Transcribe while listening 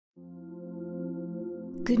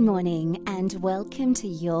Good morning and welcome to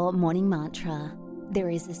your morning mantra. There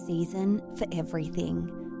is a season for everything.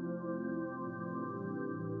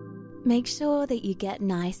 Make sure that you get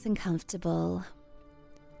nice and comfortable.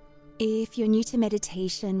 If you're new to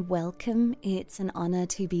meditation, welcome. It's an honor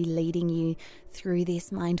to be leading you through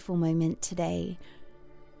this mindful moment today.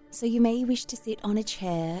 So you may wish to sit on a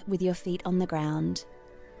chair with your feet on the ground,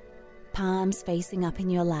 palms facing up in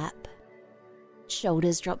your lap,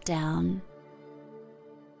 shoulders drop down.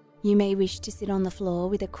 You may wish to sit on the floor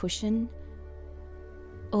with a cushion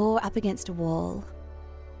or up against a wall.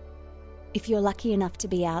 If you're lucky enough to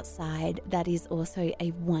be outside, that is also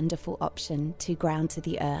a wonderful option to ground to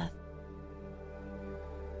the earth.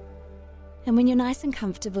 And when you're nice and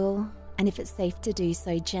comfortable, and if it's safe to do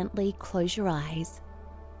so, gently close your eyes.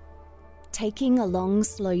 Taking a long,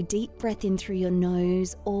 slow, deep breath in through your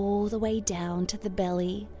nose all the way down to the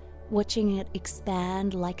belly, watching it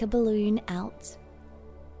expand like a balloon out.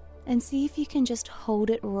 And see if you can just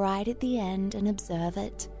hold it right at the end and observe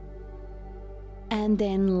it. And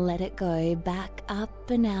then let it go back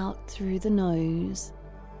up and out through the nose.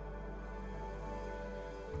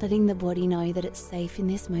 Letting the body know that it's safe in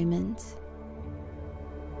this moment.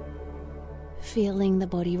 Feeling the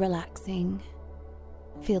body relaxing.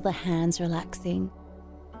 Feel the hands relaxing.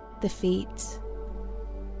 The feet.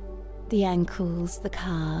 The ankles, the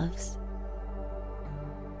calves.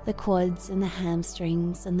 The quads and the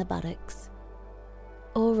hamstrings and the buttocks,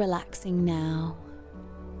 all relaxing now.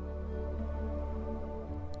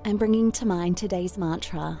 And bringing to mind today's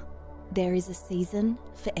mantra, there is a season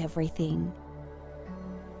for everything.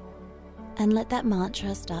 And let that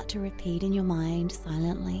mantra start to repeat in your mind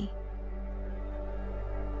silently.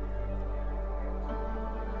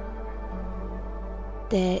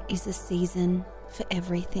 There is a season for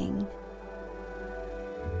everything.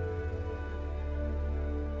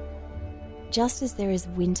 Just as there is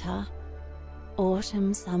winter,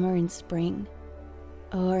 autumn, summer and spring,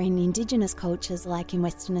 or in Indigenous cultures like in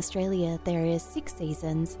Western Australia there are 6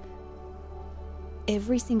 seasons,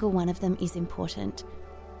 every single one of them is important.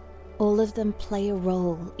 All of them play a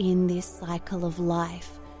role in this cycle of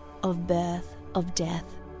life, of birth, of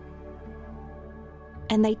death.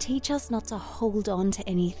 And they teach us not to hold on to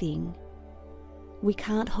anything. We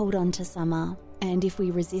can't hold on to summer, and if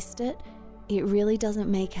we resist it, it really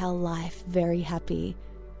doesn't make our life very happy.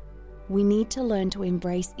 We need to learn to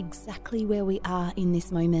embrace exactly where we are in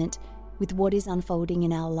this moment with what is unfolding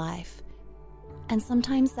in our life. And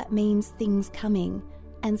sometimes that means things coming,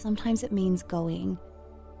 and sometimes it means going.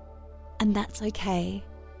 And that's okay.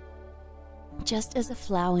 Just as a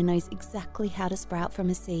flower knows exactly how to sprout from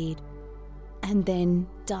a seed and then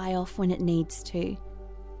die off when it needs to,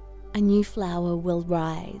 a new flower will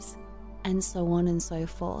rise, and so on and so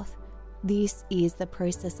forth. This is the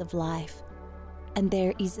process of life, and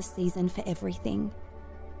there is a season for everything.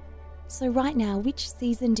 So right now, which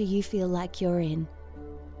season do you feel like you're in?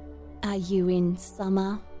 Are you in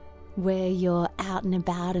summer, where you're out and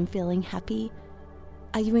about and feeling happy?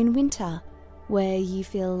 Are you in winter, where you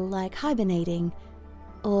feel like hibernating?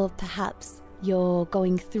 Or perhaps you're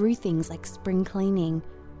going through things like spring cleaning?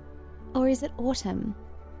 Or is it autumn?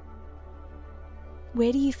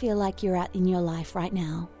 Where do you feel like you're at in your life right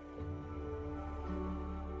now?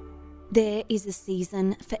 There is a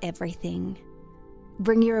season for everything.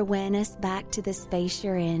 Bring your awareness back to the space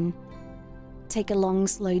you're in. Take a long,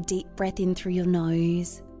 slow, deep breath in through your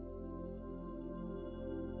nose.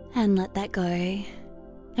 And let that go.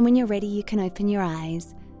 And when you're ready, you can open your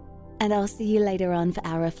eyes. And I'll see you later on for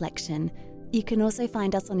our reflection. You can also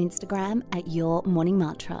find us on Instagram at Your Morning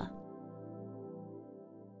Mantra.